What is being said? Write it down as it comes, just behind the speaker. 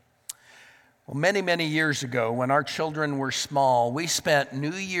Well, many, many years ago, when our children were small, we spent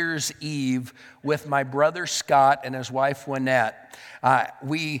New Year's Eve with my brother Scott and his wife Wynette.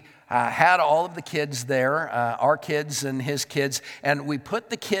 We had all of the kids there, our kids and his kids, and we put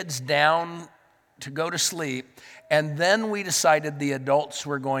the kids down to go to sleep, and then we decided the adults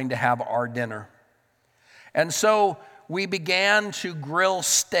were going to have our dinner. And so we began to grill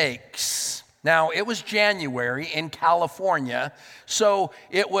steaks. Now, it was January in California, so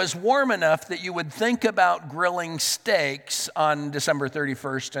it was warm enough that you would think about grilling steaks on December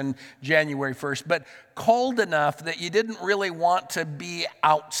 31st and January 1st, but cold enough that you didn't really want to be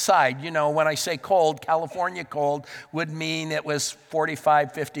outside. You know, when I say cold, California cold would mean it was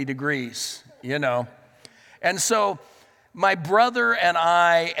 45, 50 degrees, you know. And so my brother and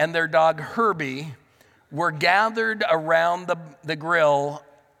I and their dog Herbie were gathered around the grill,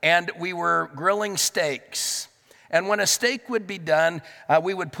 and we were grilling steaks. And when a steak would be done,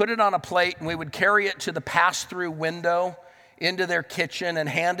 we would put it on a plate and we would carry it to the pass-through window into their kitchen and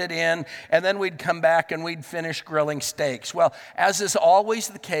hand it in, and then we'd come back and we'd finish grilling steaks. Well, as is always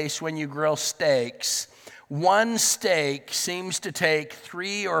the case when you grill steaks, one steak seems to take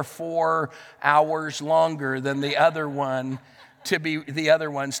 3 or 4 hours longer than the other ones to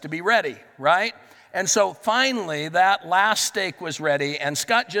be ready, right? And so finally, that last steak was ready, and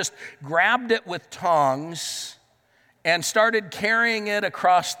Scott just grabbed it with tongs and started carrying it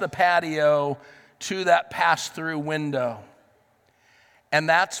across the patio to that pass-through window. And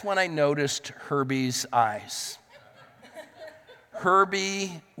that's when I noticed Herbie's eyes.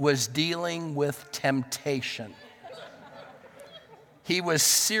 Herbie was dealing with temptation. He was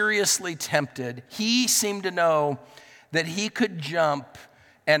seriously tempted. He seemed to know that he could jump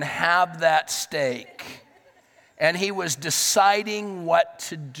and have that steak, and he was deciding what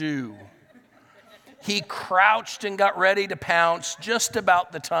to do. He crouched and got ready to pounce just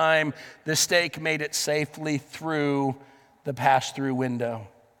about the time the steak made it safely through the pass-through window.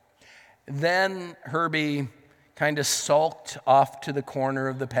 Then Herbie kind of sulked off to the corner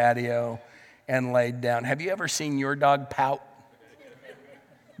of the patio and laid down. Have you ever seen your dog pout?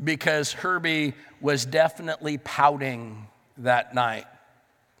 Because Herbie was definitely pouting that night.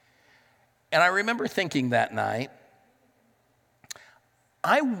 And I remember thinking that night,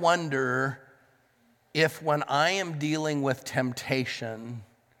 I wonder if when I am dealing with temptation,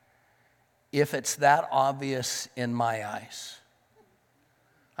 if it's that obvious in my eyes.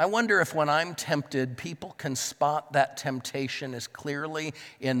 I wonder if when I'm tempted, people can spot that temptation as clearly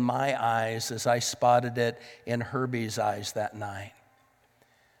in my eyes as I spotted it in Herbie's eyes that night.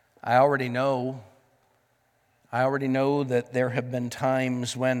 I already know that there have been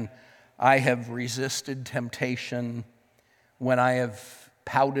times when I have resisted temptation, when I have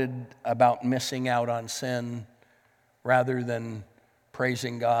pouted about missing out on sin rather than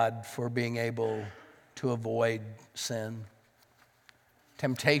praising God for being able to avoid sin.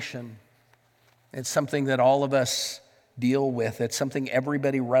 Temptation, it's something that all of us deal with. It's something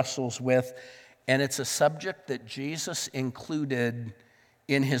everybody wrestles with, and it's a subject that Jesus included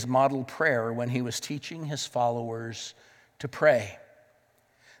in his model prayer when he was teaching his followers to pray.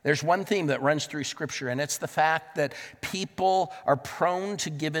 There's one theme that runs through Scripture, and it's the fact that people are prone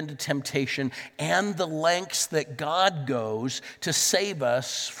to give into temptation and the lengths that God goes to save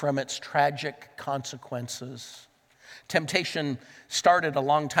us from its tragic consequences. Temptation started a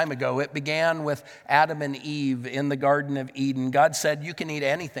long time ago. It began with Adam and Eve in the Garden of Eden. God said, you can eat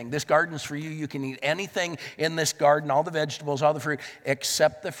anything. This garden's for you. You can eat anything in this garden, all the vegetables, all the fruit,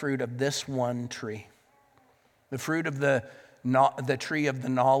 except the fruit of this one tree. The fruit of the tree of the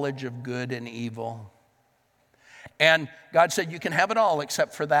knowledge of good and evil. And God said, you can have it all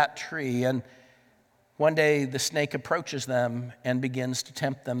except for that tree. And one day the snake approaches them and begins to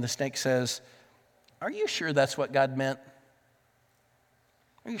tempt them. The snake says, are you sure that's what God meant?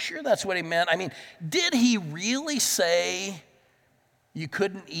 Are you sure that's what he meant? I mean, did he really say you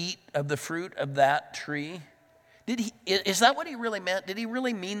couldn't eat of the fruit of that tree? Is that what he really meant? Did he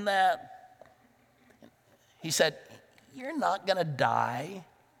really mean that? He said, you're not going to die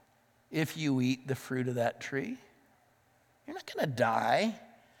if you eat the fruit of that tree. You're not going to die.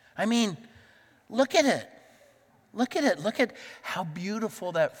 I mean, look at it. Look at it. Look at how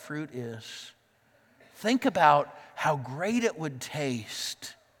beautiful that fruit is. Think about how great it would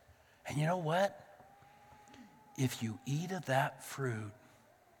taste. And you know what? If you eat of that fruit,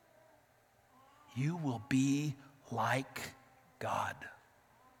 you will be like God.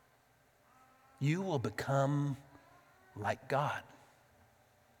 You will become like God.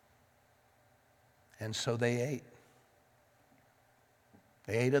 And so they ate.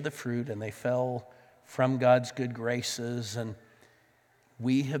 They ate of the fruit and they fell from God's good graces, and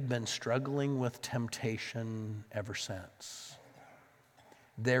we have been struggling with temptation ever since.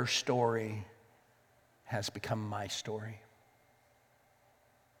 Their story has become my story.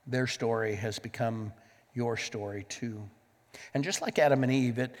 Their story has become your story too. And just like Adam and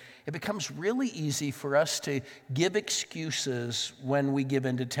Eve, it becomes really easy for us to give excuses when we give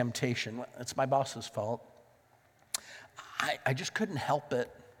into temptation. Well, it's my boss's fault. I just couldn't help it.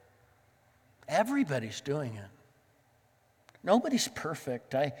 Everybody's doing it. Nobody's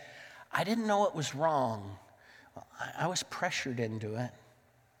perfect. I didn't know it was wrong. I was pressured into it.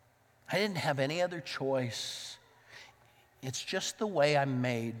 I didn't have any other choice. It's just the way I'm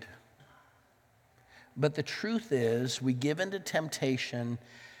made. But the truth is, we give into temptation,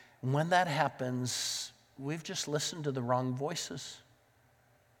 and when that happens, we've just listened to the wrong voices.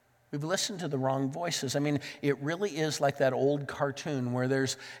 We've listened to the wrong voices. I mean, it really is like that old cartoon where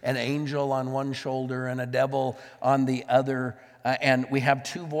there's an angel on one shoulder and a devil on the other, and we have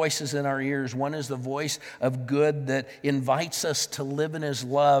two voices in our ears. One is the voice of good that invites us to live in his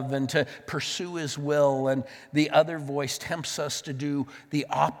love and to pursue his will, and the other voice tempts us to do the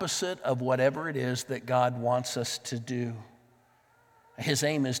opposite of whatever it is that God wants us to do. His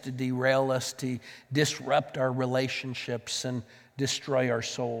aim is to derail us, to disrupt our relationships and destroy our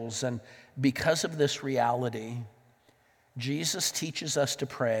souls. And because of this reality, Jesus teaches us to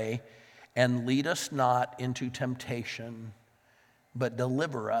pray, and lead us not into temptation, but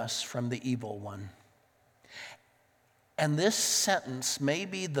deliver us from the evil one. And this sentence may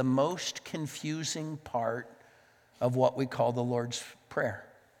be the most confusing part of what we call the Lord's Prayer.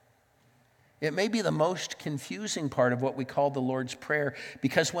 It may be the most confusing part of what we call the Lord's Prayer,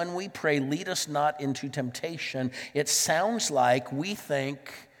 because when we pray, lead us not into temptation, it sounds like we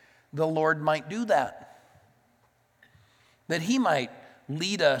think the Lord might do that. That he might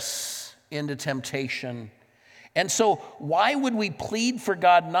lead us into temptation. And so why would we plead for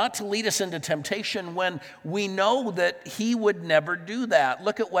God not to lead us into temptation when we know that he would never do that?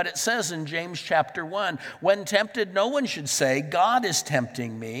 Look at what it says in James chapter 1. When tempted, no one should say, God is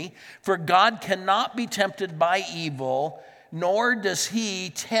tempting me, for God cannot be tempted by evil, nor does he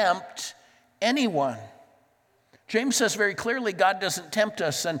tempt anyone. James says very clearly God doesn't tempt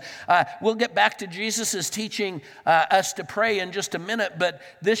us, and we'll get back to Jesus' teaching us to pray in just a minute, but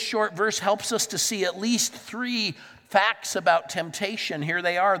this short verse helps us to see at least three facts about temptation. Here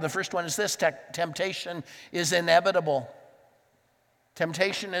they are. The first one is this: temptation is inevitable.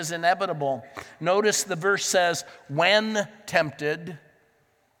 Temptation is inevitable. Notice the verse says, when tempted,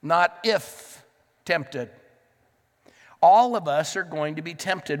 not if tempted. All of us are going to be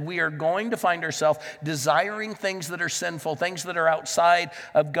tempted. We are going to find ourselves desiring things that are sinful, things that are outside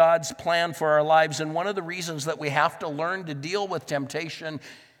of God's plan for our lives. And one of the reasons that we have to learn to deal with temptation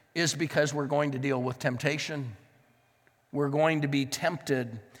is because we're going to deal with temptation. We're going to be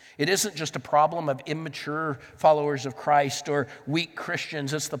tempted. It isn't just a problem of immature followers of Christ or weak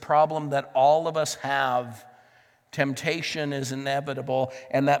Christians. It's the problem that all of us have. Temptation is inevitable,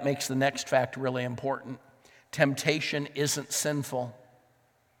 and that makes the next fact really important. Temptation isn't sinful.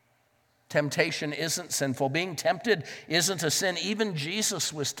 Temptation isn't sinful. Being tempted isn't a sin. Even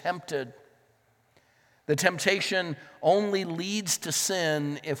Jesus was tempted. The temptation only leads to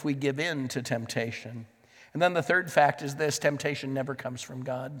sin if we give in to temptation. And then the third fact is this: temptation never comes from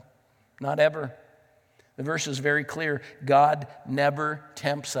God. Not ever. The verse is very clear. God never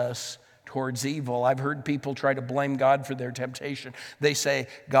tempts us towards evil. I've heard people try to blame God for their temptation. They say,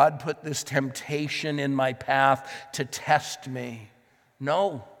 God put this temptation in my path to test me.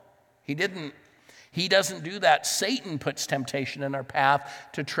 No, he didn't. He doesn't do that. Satan puts temptation in our path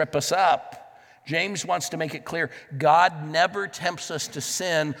to trip us up. James wants to make it clear, God never tempts us to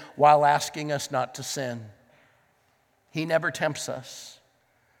sin while asking us not to sin. He never tempts us.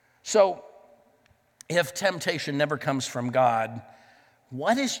 So, if temptation never comes from God,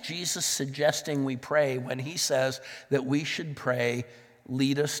 what is Jesus suggesting we pray when he says that we should pray,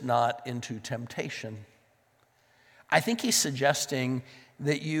 lead us not into temptation? I think he's suggesting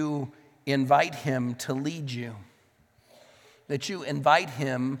that you invite him to lead you. That you invite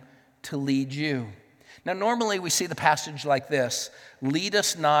him to lead you. Now, normally we see the passage like this: lead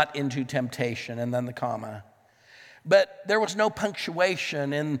us not into temptation, and then the comma. But there was no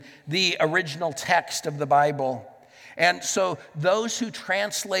punctuation in the original text of the Bible. And so those who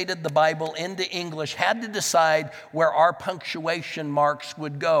translated the Bible into English had to decide where our punctuation marks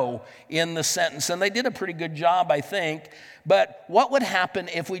would go in the sentence. And they did a pretty good job, I think. But what would happen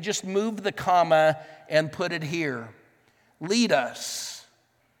if we just moved the comma and put it here? Lead us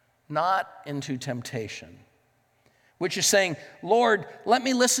not into temptation. which is saying, Lord, let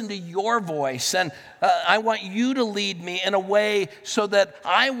me listen to your voice, and I want you to lead me in a way so that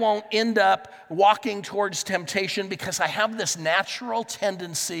I won't end up walking towards temptation, because I have this natural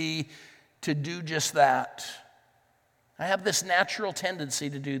tendency to do just that. I have this natural tendency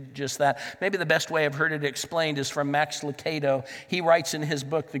to do just that. Maybe the best way I've heard it explained is from Max Lucado. He writes in his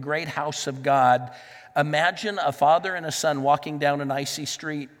book, The Great House of God, imagine a father and a son walking down an icy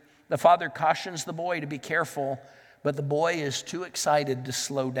street. The father cautions the boy to be careful, but the boy is too excited to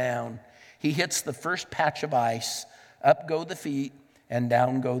slow down. He hits the first patch of ice, up go the feet, and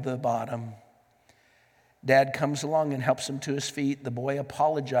down go the bottom. Dad comes along and helps him to his feet. The boy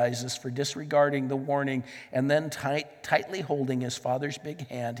apologizes for disregarding the warning, and then tightly holding his father's big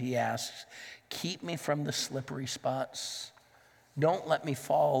hand, he asks, keep me from the slippery spots. Don't let me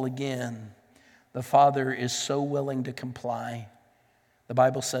fall again. The father is so willing to comply. The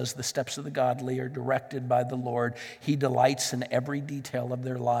Bible says the steps of the godly are directed by the Lord. He delights in every detail of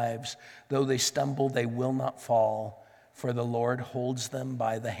their lives. Though they stumble, they will not fall, for the Lord holds them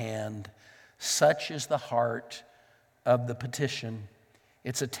by the hand. Such is the heart of the petition.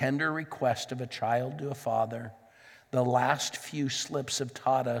 It's a tender request of a child to a father. The last few slips have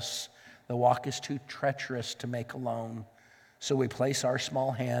taught us the walk is too treacherous to make alone. So we place our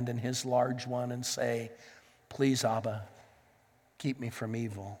small hand in his large one and say, please, Abba, keep me from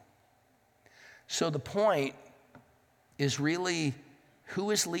evil. So the point is really, who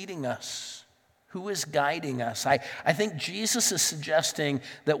is leading us? Who is guiding us? I think Jesus is suggesting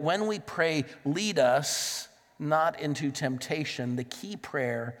that when we pray, lead us not into temptation, the key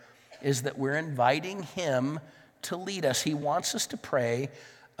prayer is that we're inviting him to lead us. He wants us to pray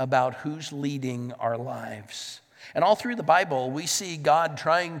about who's leading our lives. And all through the Bible, we see God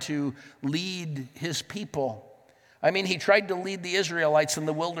trying to lead his people. I mean, he tried to lead the Israelites in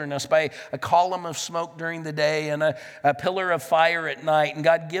the wilderness by a column of smoke during the day and a pillar of fire at night. And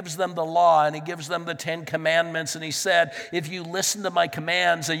God gives them the law, and he gives them the 10 commandments. And he said, if you listen to my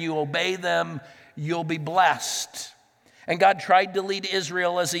commands and you obey them, you'll be blessed. And God tried to lead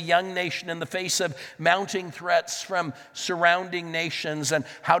Israel as a young nation in the face of mounting threats from surrounding nations. And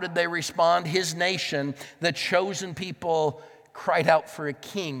how did they respond? His nation, the chosen people, cried out for a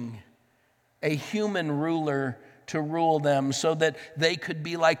king, a human ruler to rule them so that they could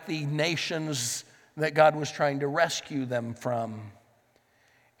be like the nations that God was trying to rescue them from.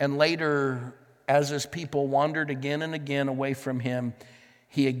 And later, as his people wandered again and again away from him,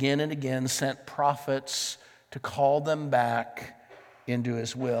 he again and again sent prophets to call them back into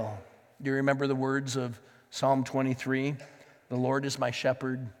his will. Do you remember the words of Psalm 23? The Lord is my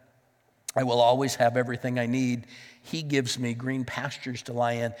shepherd. I will always have everything I need. He gives me green pastures to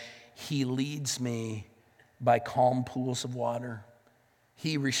lie in. He leads me by calm pools of water.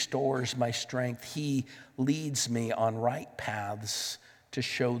 He restores my strength. He leads me on right paths to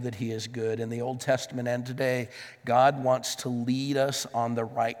show that he is good. In the Old Testament and today, God wants to lead us on the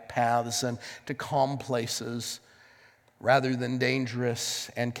right paths and to calm places rather than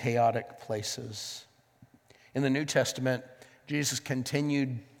dangerous and chaotic places. In the New Testament, Jesus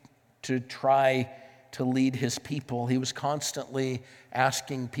continued to try to lead his people. He was constantly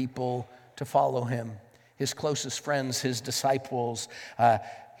asking people to follow him. His closest friends, his disciples,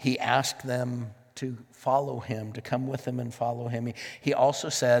 he asked them to follow him, to come with him and follow him. He also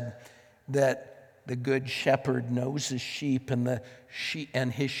said that the good shepherd knows his sheep,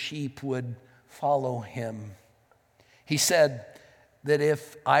 and his sheep would follow him. He said that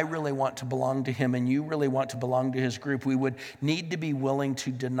if I really want to belong to him and you really want to belong to his group, we would need to be willing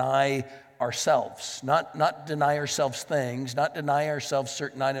to deny ourselves, not deny ourselves things, not deny ourselves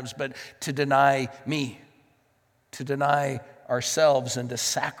certain items, but to deny me, to deny ourselves and to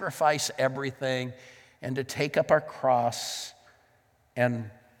sacrifice everything and to take up our cross and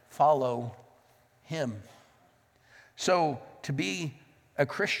follow him. So to be a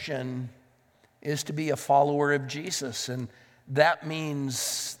Christian is to be a follower of Jesus, and that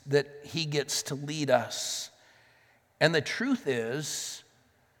means that he gets to lead us. And the truth is,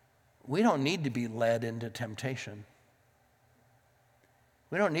 we don't need to be led into temptation.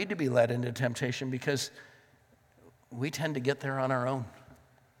 We don't need to be led into temptation because we tend to get there on our own.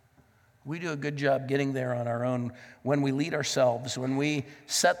 We do a good job getting there on our own. When we lead ourselves, when we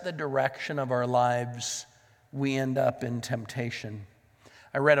set the direction of our lives, we end up in temptation.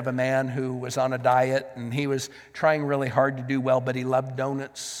 I read of a man who was on a diet and he was trying really hard to do well, but he loved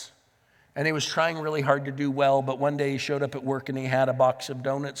donuts. And he was trying really hard to do well, but one day he showed up at work and he had a box of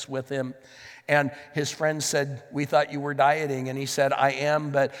donuts with him. And his friend said, "We thought you were dieting." And he said, "I am,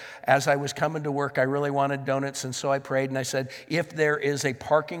 but as I was coming to work, I really wanted donuts." And so I prayed and I said, "If there is a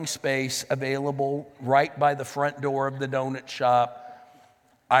parking space available right by the front door of the donut shop,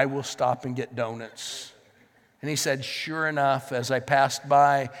 I will stop and get donuts." And he said, sure enough, as I passed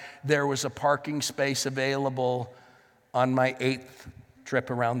by, there was a parking space available on my 8th trip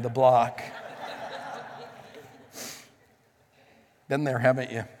around the block. Been there,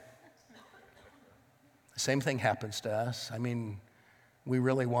 haven't you? The same thing happens to us. I mean, we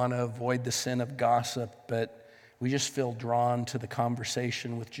really want to avoid the sin of gossip, but we just feel drawn to the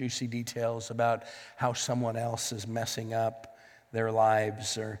conversation with juicy details about how someone else is messing up their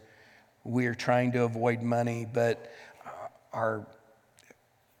lives, or we're trying to avoid money, but our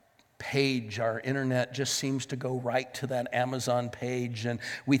page, our internet just seems to go right to that Amazon page, and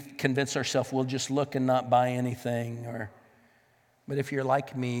we convince ourselves we'll just look and not buy anything. But if you're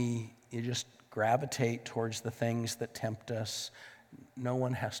like me, you just gravitate towards the things that tempt us. No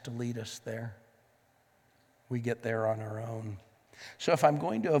one has to lead us there. We get there on our own. So if I'm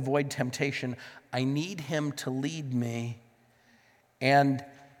going to avoid temptation, I need him to lead me, and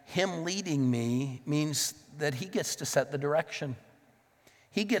him leading me means that he gets to set the direction.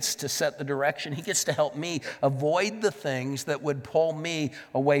 He gets to set the direction. He gets to help me avoid the things that would pull me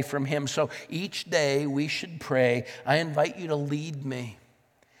away from him. So each day we should pray, I invite you to lead me.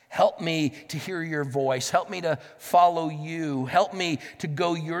 Help me to hear your voice. Help me to follow you. Help me to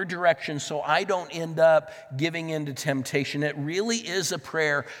go your direction so I don't end up giving into temptation. It really is a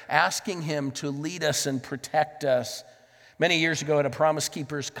prayer asking him to lead us and protect us. Many years ago at a Promise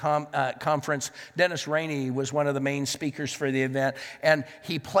Keepers conference, Dennis Rainey was one of the main speakers for the event, and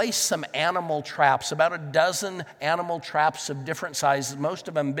he placed some animal traps, about a dozen animal traps of different sizes, most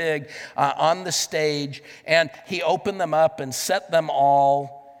of them big, on the stage, and he opened them up and set them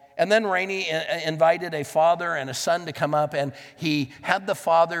all. And then Rainey invited a father and a son to come up, and he had the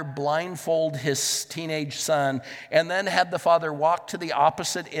father blindfold his teenage son, and then had the father walk to the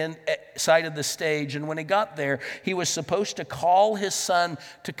opposite side of the stage. And when he got there, he was supposed to call his son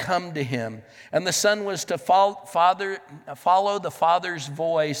to come to him. And the son was to follow the father's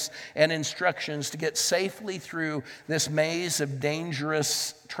voice and instructions to get safely through this maze of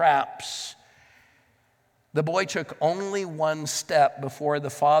dangerous traps. The boy took only one step before the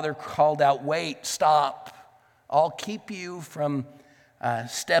father called out, "Wait, stop. I'll keep you from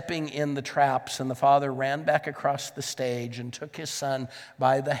stepping in the traps." And the father ran back across the stage and took his son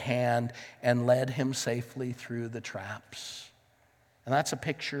by the hand and led him safely through the traps. And that's a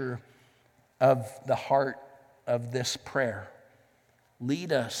picture of the heart of this prayer.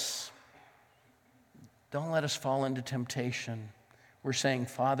 Lead us. Don't let us fall into temptation. We're saying,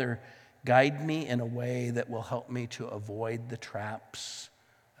 Father, guide me in a way that will help me to avoid the traps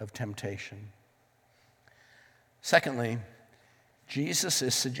of temptation. Secondly, Jesus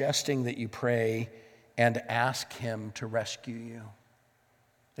is suggesting that you pray and ask him to rescue you.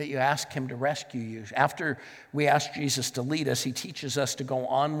 That you ask him to rescue you. After we ask Jesus to lead us, he teaches us to go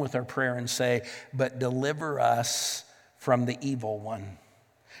on with our prayer and say, "But deliver us from the evil one."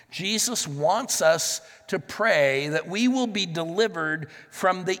 Jesus wants us to pray that we will be delivered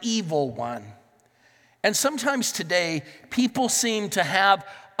from the evil one. And sometimes today, people seem to have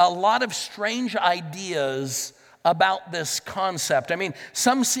a lot of strange ideas about this concept. I mean,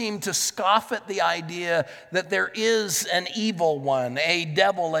 some seem to scoff at the idea that there is an evil one, a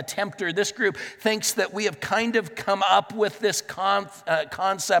devil, a tempter. This group thinks that we have kind of come up with this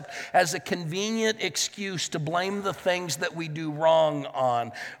concept as a convenient excuse to blame the things that we do wrong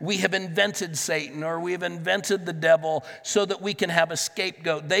on. We have invented Satan, or we have invented the devil so that we can have a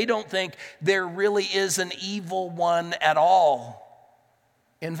scapegoat. They don't think there really is an evil one at all.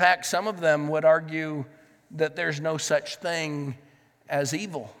 In fact, some of them would argue that there's no such thing as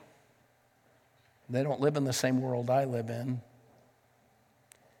evil. They don't live in the same world I live in.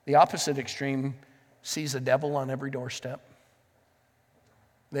 The opposite extreme sees a devil on every doorstep.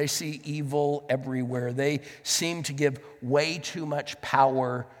 They see evil everywhere. They seem to give way too much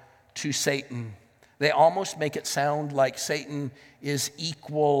power to Satan. They almost make it sound like Satan is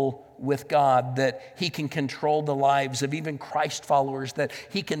equal with God, that he can control the lives of even Christ followers, that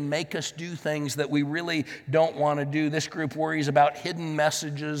he can make us do things that we really don't want to do. This group worries about hidden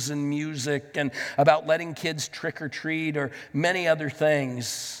messages in music and about letting kids trick or treat or many other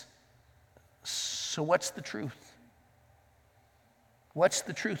things. So what's the truth? What's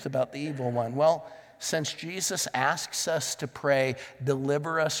the truth about the evil one? Well, since Jesus asks us to pray,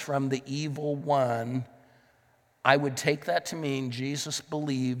 "Deliver us from the evil one," I would take that to mean Jesus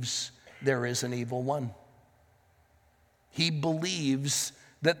believes there is an evil one. He believes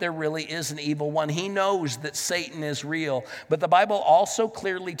that there really is an evil one. He knows that Satan is real. But the Bible also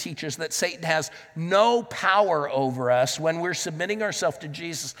clearly teaches that Satan has no power over us when we're submitting ourselves to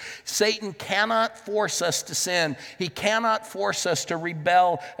Jesus. Satan cannot force us to sin. He cannot force us to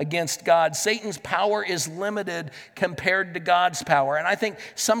rebel against God. Satan's power is limited compared to God's power. And I think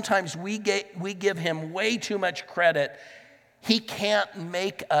sometimes we give him way too much credit. He can't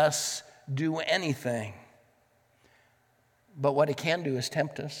make us do anything. But what he can do is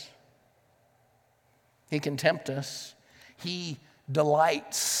tempt us. He can tempt us. He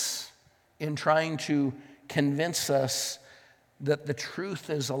delights in trying to convince us that the truth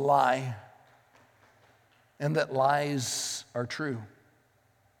is a lie and that lies are true.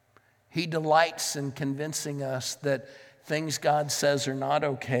 He delights in convincing us that things God says are not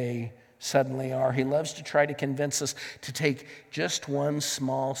okay suddenly are. He loves to try to convince us to take just one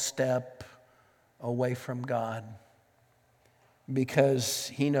small step away from God, because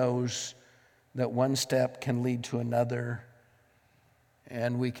he knows that one step can lead to another,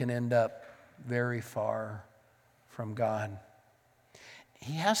 and we can end up very far from God.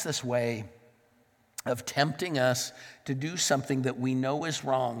 He has this way of tempting us to do something that we know is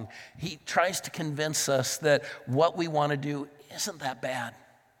wrong. He tries to convince us that what we want to do isn't that bad,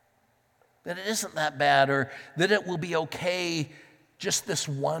 that it isn't that bad, or that it will be okay just this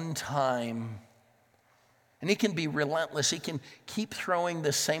one time. And he can be relentless. He can keep throwing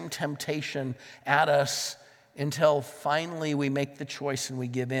the same temptation at us until finally we make the choice and we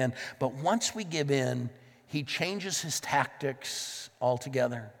give in. But once we give in, he changes his tactics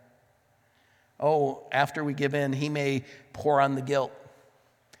altogether. Oh, after we give in, he may pour on the guilt.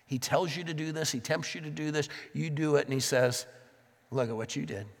 He tells you to do this. He tempts you to do this. You do it, and he says, look at what you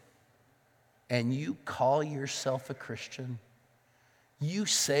did. And you call yourself a Christian. You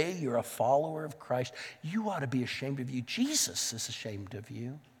say you're a follower of Christ. You ought to be ashamed of you. Jesus is ashamed of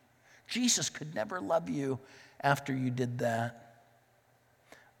you. Jesus could never love you after you did that.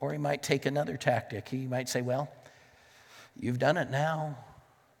 Or he might take another tactic. He might say, well, you've done it now.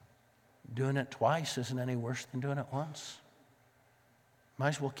 Doing it twice isn't any worse than doing it once. Might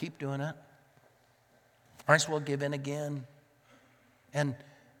as well keep doing it. Might as well give in again. And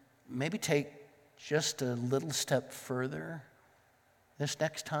maybe take just a little step further this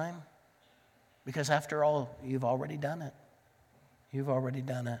next time, because after all, you've already done it. You've already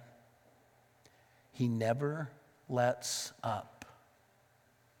done it. He never lets up.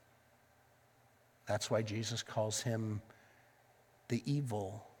 That's why Jesus calls him the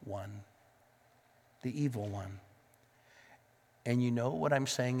evil one. The evil one. And you know what I'm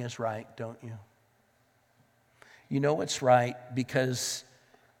saying is right, don't you? You know it's right because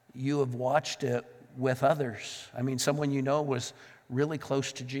you have watched it with others. I mean, someone you know was really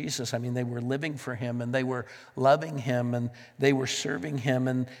close to Jesus. I mean, they were living for him, and they were loving him, and they were serving him,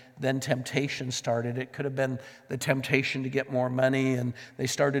 and then temptation started. It could have been the temptation to get more money, and they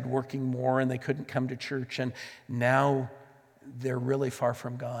started working more, and they couldn't come to church, and now they're really far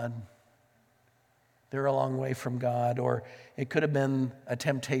from God. They're a long way from God. Or it could have been a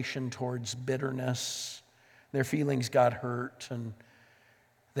temptation towards bitterness. Their feelings got hurt, and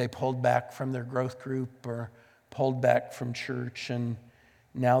they pulled back from their growth group or pulled back from church, and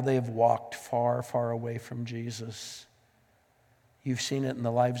now they have walked far, far away from Jesus. You've seen it in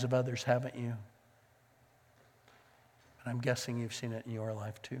the lives of others, haven't you? And I'm guessing you've seen it in your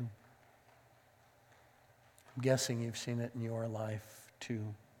life too. I'm guessing you've seen it in your life too.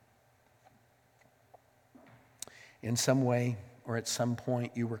 In some way or at some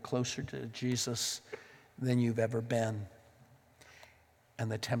point, you were closer to Jesus than you've ever been.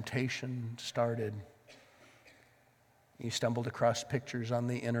 And the temptation started. You stumbled across pictures on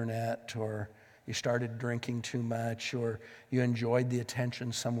the internet, or you started drinking too much, or you enjoyed the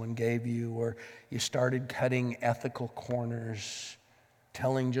attention someone gave you, or you started cutting ethical corners,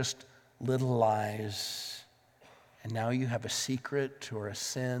 telling just little lies. And now you have a secret or a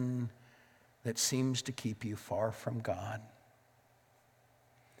sin that seems to keep you far from God.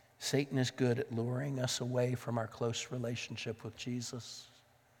 Satan is good at luring us away from our close relationship with Jesus.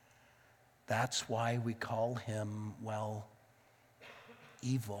 That's why we call him, well,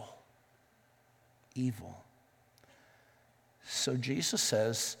 evil. Evil. So Jesus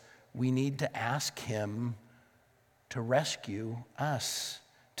says we need to ask him to rescue us,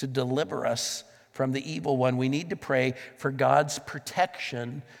 to deliver us from the evil one. We need to pray for God's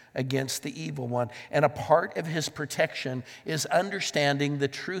protection against the evil one. And a part of his protection is understanding the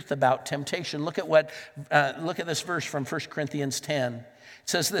truth about temptation. Look at this verse from 1 Corinthians 10. It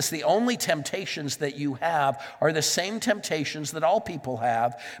says this, the only temptations that you have are the same temptations that all people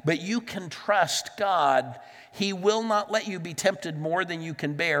have, but you can trust God. He will not let you be tempted more than you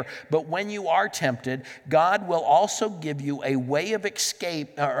can bear, but when you are tempted, God will also give you a way of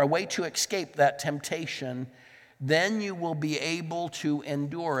escape, or a way to escape that temptation. Then you will be able to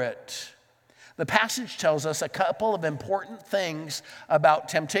endure it. The passage tells us a couple of important things about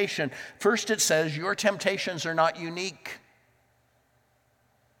temptation. First, it says your temptations are not unique.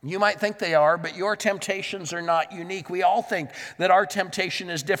 You might think they are, but your temptations are not unique. We all think that our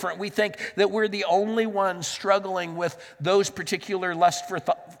temptation is different. We think that we're the only ones struggling with those particular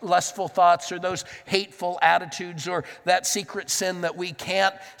lustful thoughts or those hateful attitudes or that secret sin that we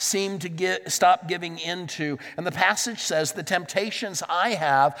can't seem to stop giving into. And the passage says the temptations I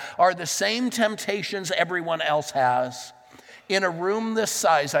have are the same temptations everyone else has. In a room this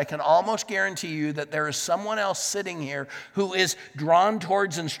size, I can almost guarantee you that there is someone else sitting here who is drawn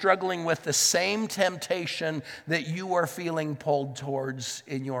towards and struggling with the same temptation that you are feeling pulled towards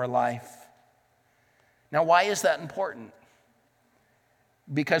in your life. Now, why is that important?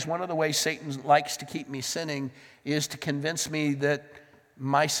 Because one of the ways Satan likes to keep me sinning is to convince me that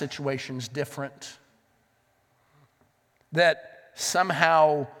my situation's different. That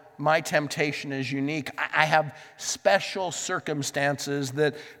somehow my temptation is unique. I have special circumstances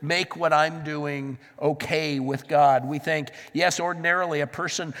that make what I'm doing okay with God. We think, yes, ordinarily a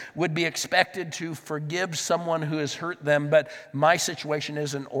person would be expected to forgive someone who has hurt them, but my situation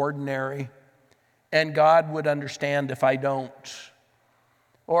isn't ordinary, and God would understand if I don't.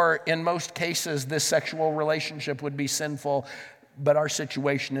 Or in most cases, this sexual relationship would be sinful, but our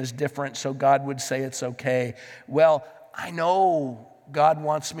situation is different, so God would say it's okay. Well, I know God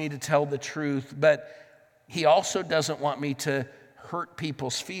wants me to tell the truth, but he also doesn't want me to hurt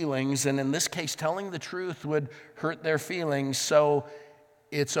people's feelings. And in this case, telling the truth would hurt their feelings, so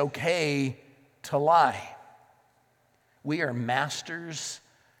it's okay to lie. We are masters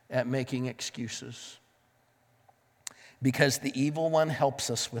at making excuses because the evil one helps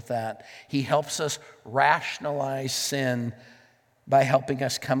us with that. He helps us rationalize sin by helping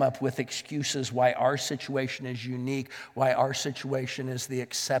us come up with excuses why our situation is unique, why our situation is the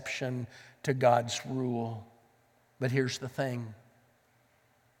exception to God's rule. But here's the thing.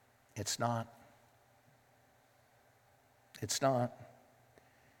 It's not. It's not.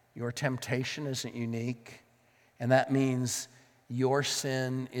 Your temptation isn't unique, and that means your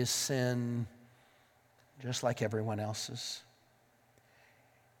sin is sin just like everyone else's.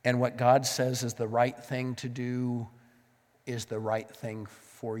 And what God says is the right thing to do is the right thing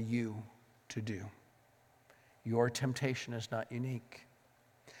for you to do. Your temptation is not unique.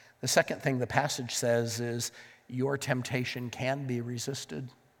 The second thing the passage says is your temptation can be resisted.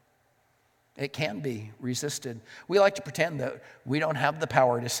 It can be resisted. We like to pretend that we don't have the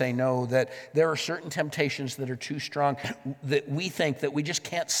power to say no, that there are certain temptations that are too strong, that we think that we just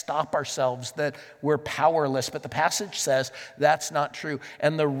can't stop ourselves, that we're powerless. But the passage says that's not true.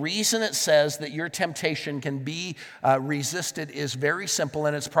 And the reason it says that your temptation can be resisted is very simple,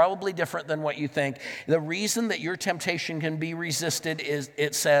 and it's probably different than what you think. The reason that your temptation can be resisted is,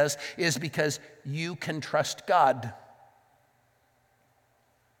 it says, is because you can trust God.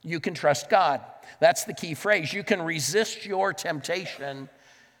 You can trust God. That's the key phrase. You can resist your temptation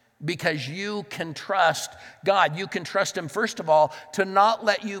because you can trust God. You can trust him, first of all, to not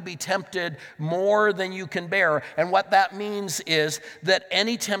let you be tempted more than you can bear. And what that means is that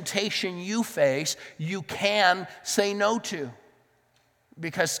any temptation you face, you can say no to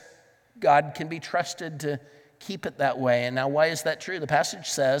because God can be trusted to keep it that way. And now, why is that true? The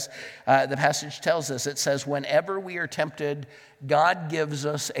passage tells us, it says, whenever we are tempted, God gives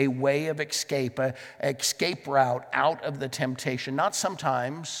us a way of escape, an escape route out of the temptation. Not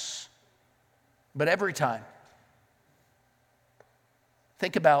sometimes, but every time.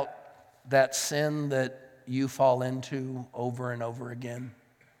 Think about that sin that you fall into over and over again.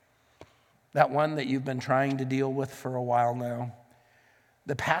 That one that you've been trying to deal with for a while now.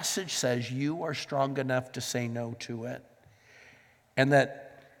 The passage says you are strong enough to say no to it, and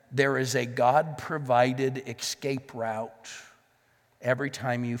that there is a God-provided escape route every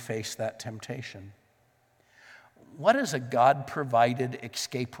time you face that temptation. What does a God-provided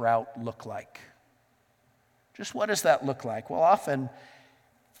escape route look like? Just what does that look like? Well, often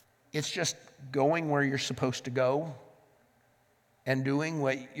it's just going where you're supposed to go and doing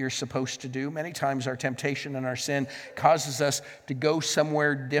what you're supposed to do. Many times our temptation and our sin causes us to go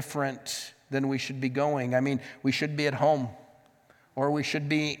somewhere different than we should be going. I mean, we should be at home, or we should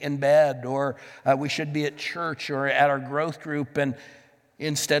be in bed, or we should be at church or at our growth group, and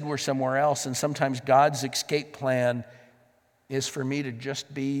instead we're somewhere else. And sometimes God's escape plan is for me to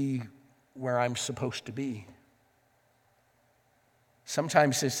just be where I'm supposed to be.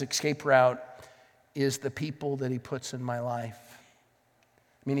 Sometimes this escape route is the people that he puts in my life.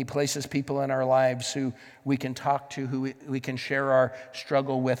 I mean, he places people in our lives who we can talk to, who we can share our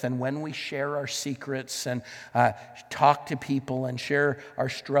struggle with. And when we share our secrets and talk to people and share our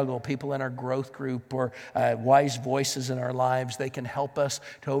struggle, people in our growth group or wise voices in our lives, they can help us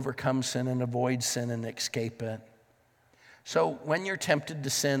to overcome sin and avoid sin and escape it. So when you're tempted to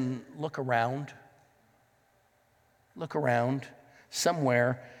sin, look around. Look around.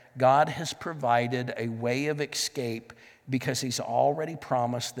 Somewhere, God has provided a way of escape because he's already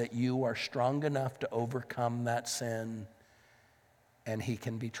promised that you are strong enough to overcome that sin, and he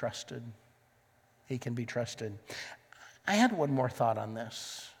can be trusted. He can be trusted. I had one more thought on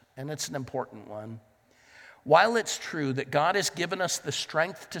this, and it's an important one. While it's true that God has given us the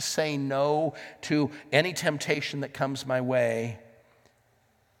strength to say no to any temptation that comes my way,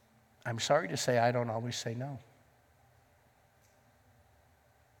 I'm sorry to say I don't always say no.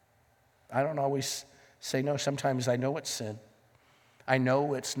 I don't always say no. Sometimes I know it's sin. I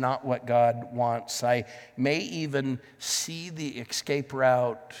know it's not what God wants. I may even see the escape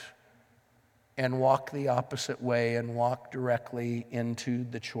route and walk the opposite way and walk directly into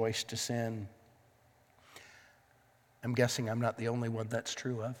the choice to sin. I'm guessing I'm not the only one that's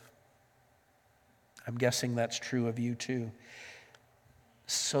true of. I'm guessing that's true of you too.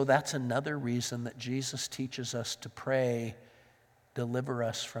 So that's another reason that Jesus teaches us to pray, deliver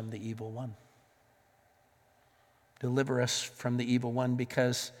us from the evil one. Deliver us from the evil one,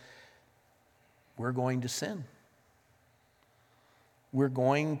 because we're going to sin. We're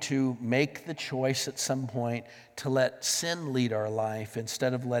going to make the choice at some point to let sin lead our life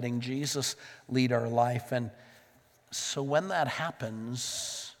instead of letting Jesus lead our life. And so when that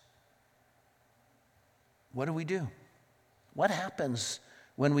happens, what do we do? What happens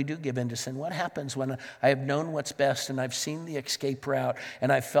when we do give in to sin? What happens when I have known what's best and I've seen the escape route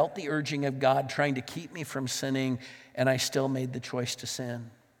and I've felt the urging of God trying to keep me from sinning, and I still made the choice to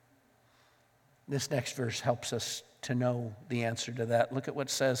sin? This next verse helps us to know the answer to that. Look at what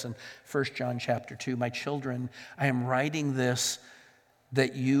it says in 1 John chapter 2. My children, I am writing this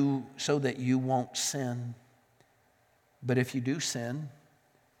so that you won't sin. But if you do sin,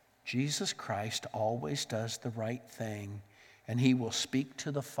 Jesus Christ always does the right thing, and he will speak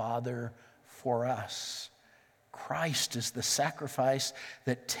to the Father for us. Christ is the sacrifice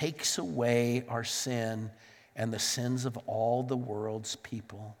that takes away our sin and the sins of all the world's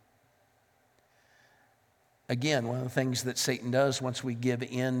people. Again, one of the things that Satan does once we give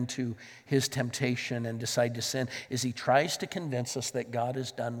in to his temptation and decide to sin is he tries to convince us that God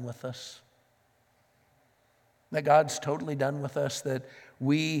is done with us. That God's totally done with us, that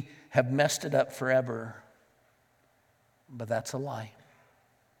we have messed it up forever. But that's a lie.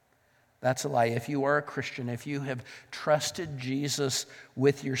 That's a lie. If you are a Christian, if you have trusted Jesus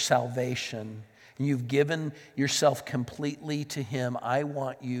with your salvation, and you've given yourself completely to him, I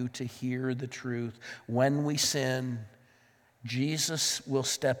want you to hear the truth. When we sin, Jesus will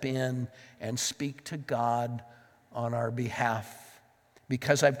step in and speak to God on our behalf.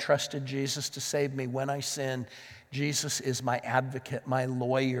 Because I've trusted Jesus to save me when I sin, Jesus is my advocate, my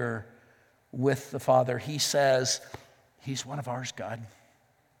lawyer with the Father. He says, he's one of ours, God.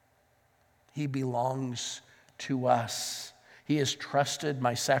 He belongs to us. He has trusted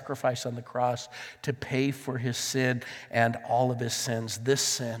my sacrifice on the cross to pay for his sin and all of his sins. This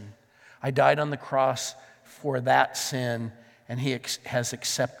sin, I died on the cross for that sin, and he has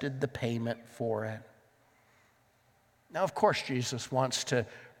accepted the payment for it. Now, of course, Jesus wants to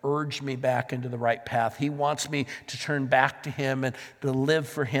urge me back into the right path. He wants me to turn back to him and to live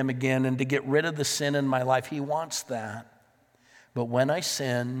for him again and to get rid of the sin in my life. He wants that. But when I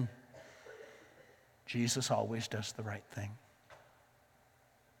sin, Jesus always does the right thing.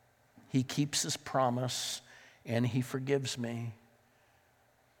 He keeps his promise and he forgives me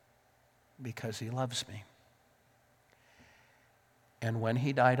because he loves me. And when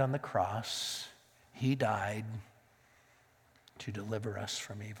he died on the cross, he died to deliver us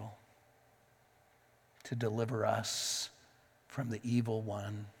from evil, to deliver us from the evil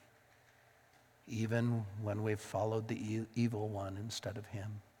one, even when we've followed the evil one instead of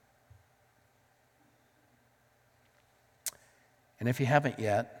him. And if you haven't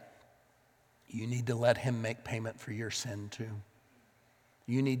yet, you need to let him make payment for your sin too.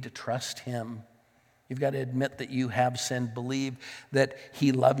 You need to trust him. You've got to admit that you have sinned. Believe that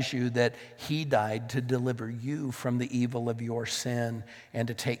he loves you, that he died to deliver you from the evil of your sin and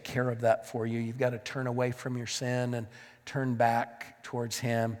to take care of that for you. You've got to turn away from your sin and turn back towards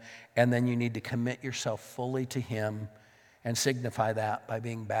him. And then you need to commit yourself fully to him and signify that by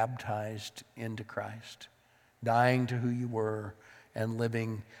being baptized into Christ, dying to who you were and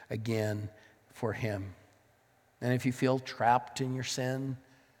living again for him. And if you feel trapped in your sin,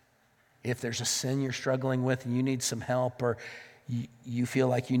 if there's a sin you're struggling with and you need some help, or you feel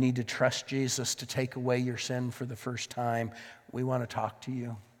like you need to trust Jesus to take away your sin for the first time, we want to talk to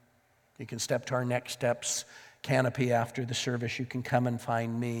you. You can step to our Next Steps canopy after the service. You can come and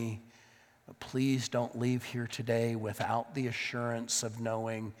find me. But please don't leave here today without the assurance of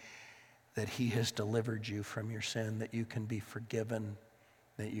knowing that he has delivered you from your sin, that you can be forgiven,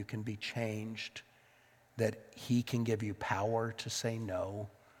 that you can be changed, that he can give you power to say no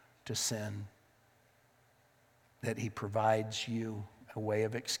to sin, that he provides you a way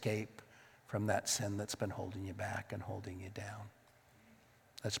of escape from that sin that's been holding you back and holding you down.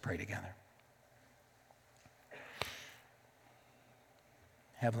 Let's pray together.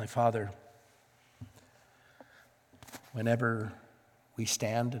 Heavenly Father, whenever we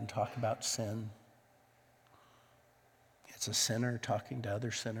stand and talk about sin, it's a sinner talking to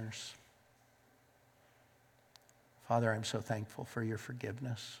other sinners. Father, I'm so thankful for your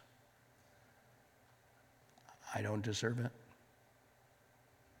forgiveness. I don't deserve it,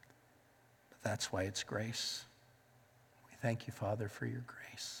 but that's why it's grace. We thank you, Father, for your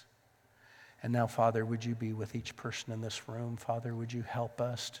grace. And now, Father, would you be with each person in this room? Father, would you help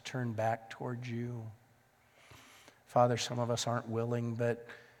us to turn back towards you? Father, some of us aren't willing, but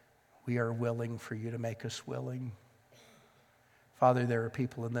we are willing for you to make us willing. Father, there are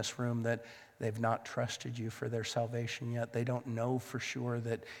people in this room that they've not trusted you for their salvation yet. They don't know for sure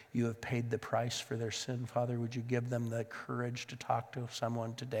that you have paid the price for their sin. Father, would you give them the courage to talk to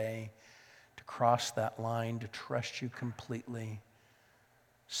someone today, to cross that line, to trust you completely,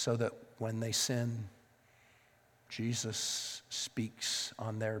 so that when they sin, Jesus speaks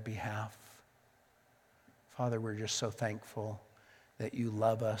on their behalf. Father, we're just so thankful that you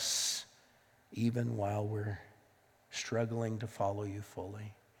love us even while we're struggling to follow you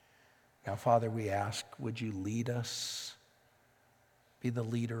fully. Now, Father, we ask, would you lead us? Be the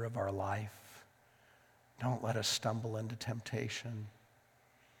leader of our life. Don't let us stumble into temptation.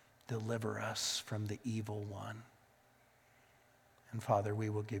 Deliver us from the evil one. And Father, we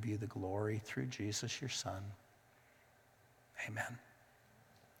will give you the glory through Jesus, your Son. Amen.